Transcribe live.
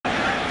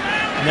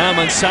Now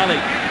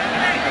Mansali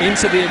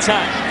into the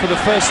attack for the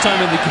first time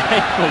in the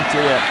game. Oh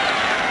dear.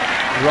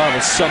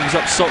 Rather sums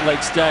up Salt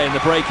Lake's day, and the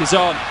break is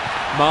on.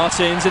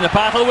 Martins in a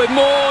battle with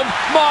Morn.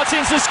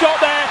 Martins has got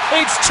there.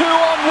 It's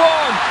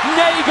 2-on-1.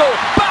 Nagel.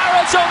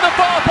 Barrett on the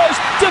far post.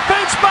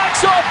 Defence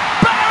backs off.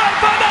 Barrett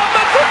for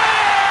number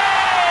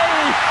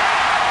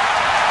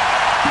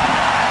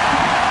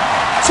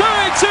 3! 2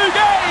 in 2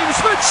 games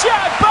for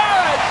Chad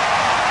Barrett.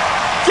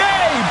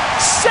 Game,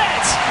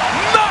 set,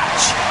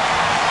 match.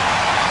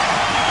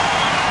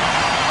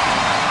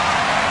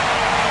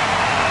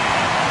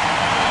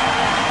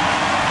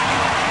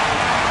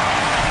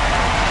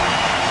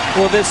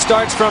 Well, this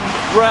starts from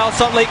Royal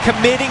Salt Lake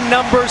committing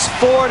numbers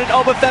forward, and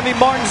Obafemi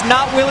Martin's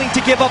not willing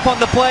to give up on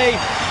the play.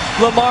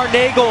 Lamar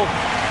Nagel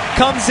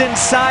comes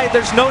inside.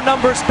 There's no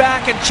numbers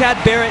back, and Chad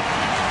Barrett.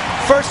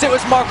 First it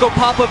was Marco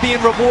Papa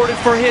being rewarded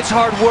for his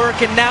hard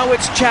work, and now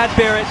it's Chad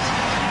Barrett.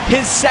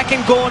 His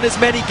second goal in as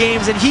many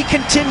games, and he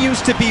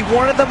continues to be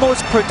one of the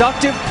most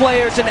productive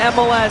players in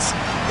MLS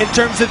in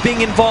terms of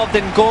being involved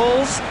in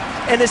goals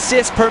and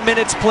assists per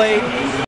minutes played.